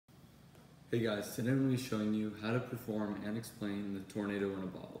Hey guys, today I'm going to be showing you how to perform and explain the tornado in a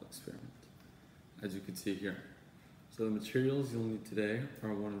bottle experiment, as you can see here. So the materials you'll need today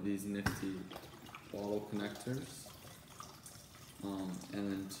are one of these nifty bottle connectors, and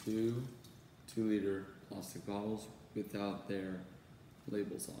then two 2-liter plastic bottles without their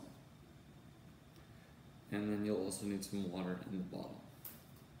labels on. And then you'll also need some water in the bottle.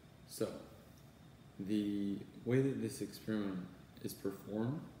 So the way that this experiment is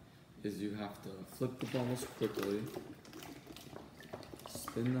performed is you have to flip the bottles quickly,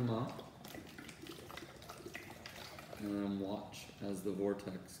 spin them up, and then watch as the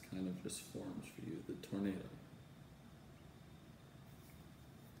vortex kind of just forms for you, the tornado.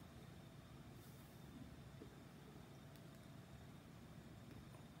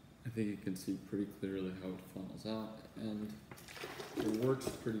 I think you can see pretty clearly how it funnels out, and it works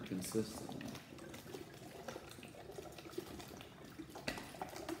pretty consistently.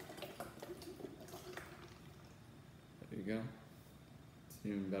 There you go. It's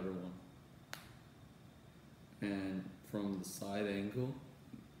an even better one. And from the side angle,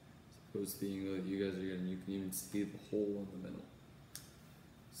 as opposed to the angle that you guys are getting, you can even see the hole in the middle.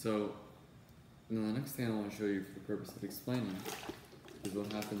 So, now the next thing I want to show you for the purpose of explaining is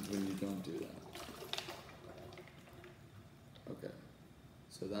what happens when you don't do that. Okay,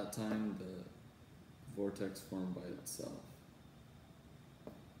 so that time the vortex formed by itself.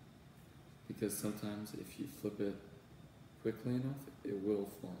 Because sometimes if you flip it quickly enough, it will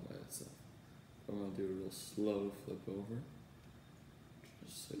form by itself. I'm going to do a real slow flip over,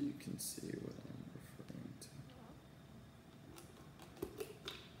 just so you can see what I'm referring to.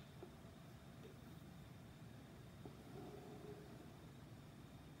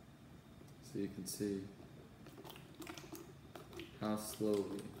 So you can see how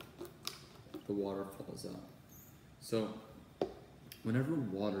slowly the water falls out. So whenever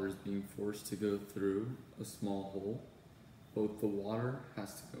water is being forced to go through a small hole, both the water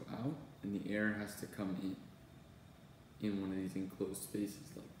has to go out and the air has to come in one of these enclosed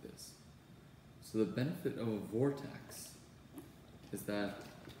spaces like this. So the benefit of a vortex is that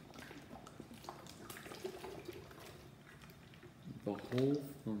the hole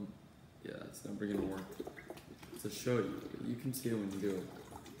from, yeah, it's never gonna work to show you, but you can see it when you do it.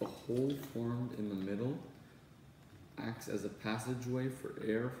 The hole formed in the middle acts as a passageway for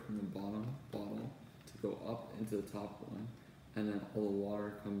air from the bottom bottle to go up into the top one, and then all the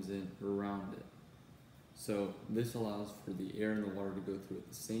water comes in around it. So this allows for the air and the water to go through at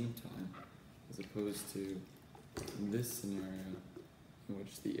the same time, as opposed to this scenario in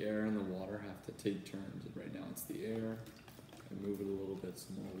which the air and the water have to take turns. And right now it's the air. I move it a little bit,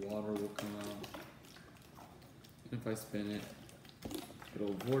 some more water will come out. And if I spin it,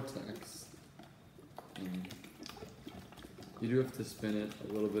 it'll vortex. And you do have to spin it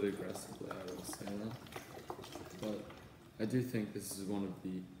a little bit aggressively, I will say that. But I do think this is one of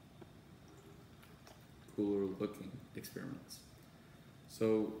the cooler looking experiments.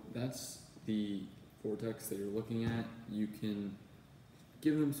 So that's the vortex that you're looking at. You can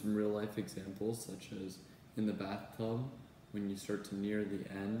give them some real life examples, such as in the bathtub, when you start to near the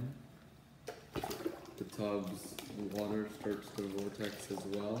end, the tub's water starts to vortex as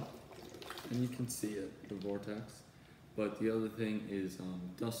well. And you can see it, the vortex. But the other thing is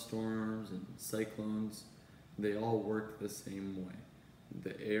dust storms and cyclones. They all work the same way.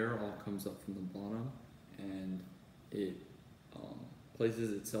 The air all comes up from the bottom and it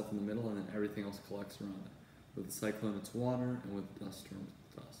places itself in the middle, and then everything else collects around it. With the cyclone it's water, and with the dust storms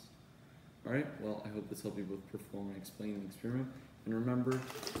it's dust. Alright, well I hope this helped you both perform and explain the experiment. And remember,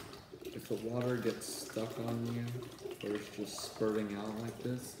 if the water gets stuck on you, or it's just spurting out like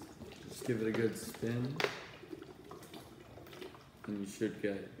this, just give it a good spin, and you should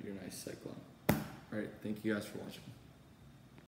get your nice cyclone. Alright, thank you guys for watching.